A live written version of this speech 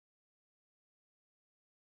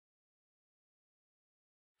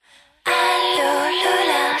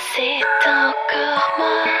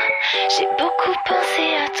J'ai beaucoup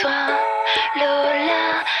pensé à toi, Lola.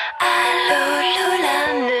 Allô, Lola,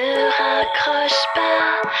 ne raccroche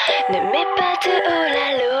pas. Ne mets pas de oh là,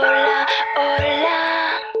 Lola, oh là.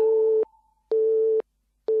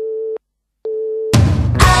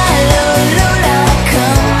 Allô, Lola,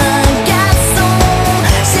 comme un garçon.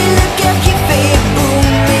 C'est le cœur qui fait boum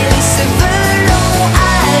et les cheveux longs.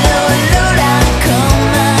 Allô, Lola,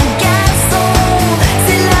 comme un garçon.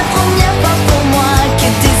 C'est la première fois pour moi que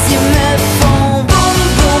tes yeux me font boum,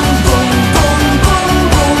 boum, boum, boum, boum,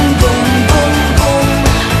 boum, boum, boum, boum.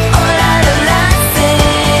 Oh là, Lola, c'est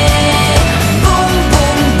boum,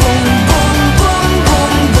 boum, boum,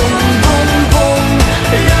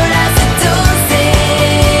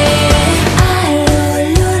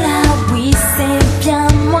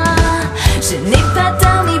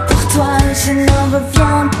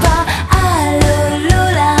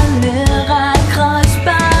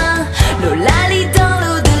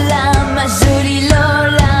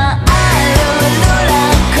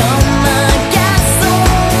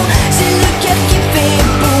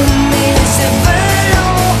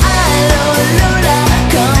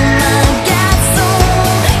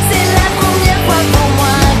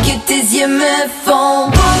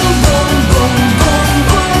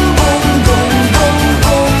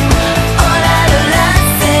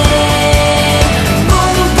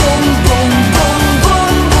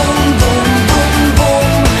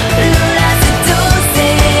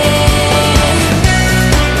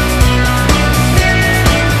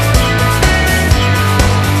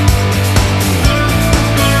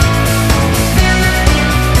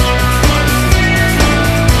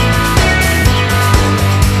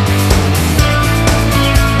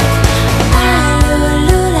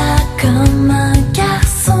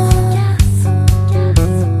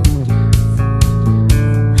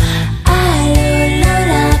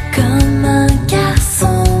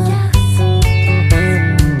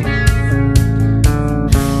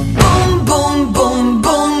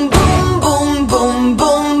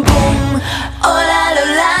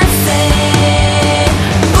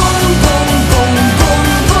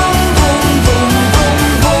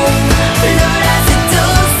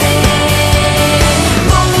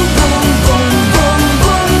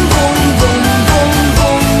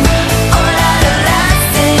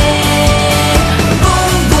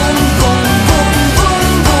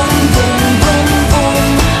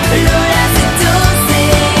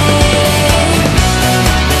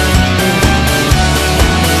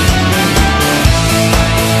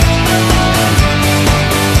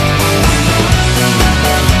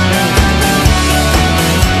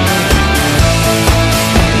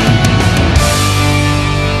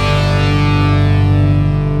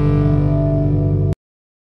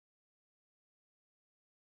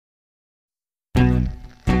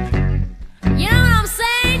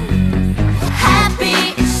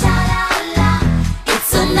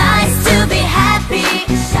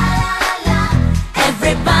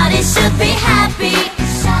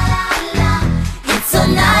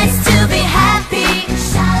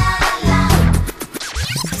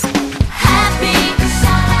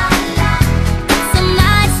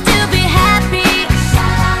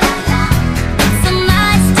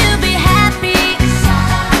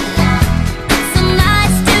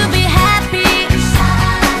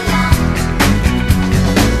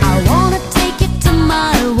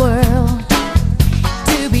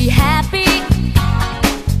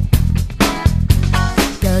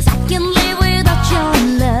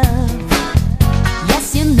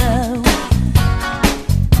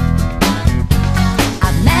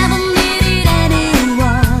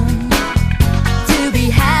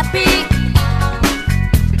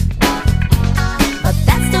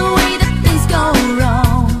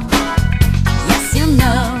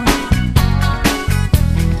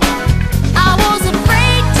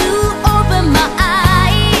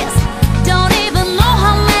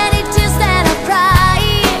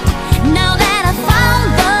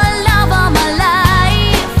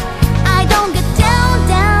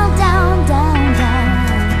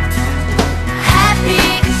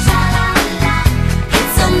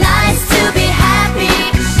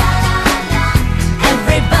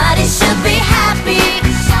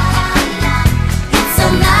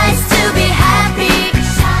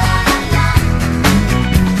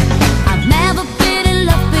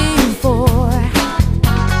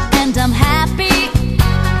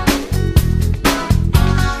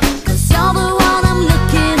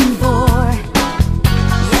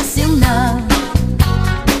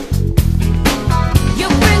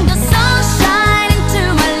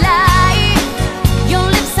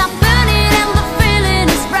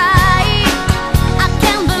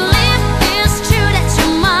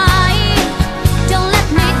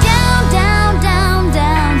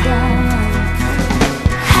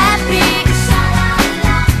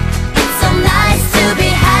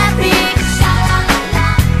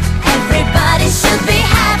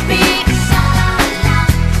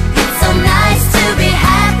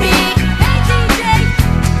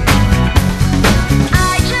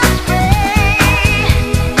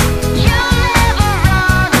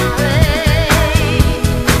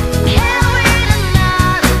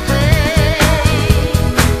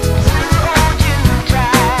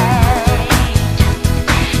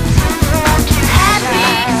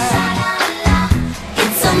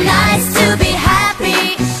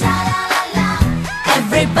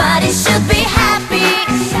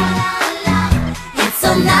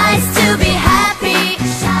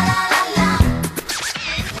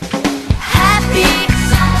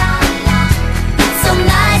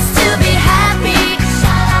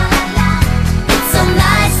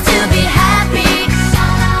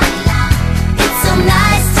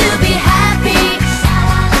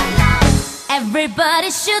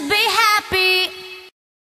 Everybody should be happy.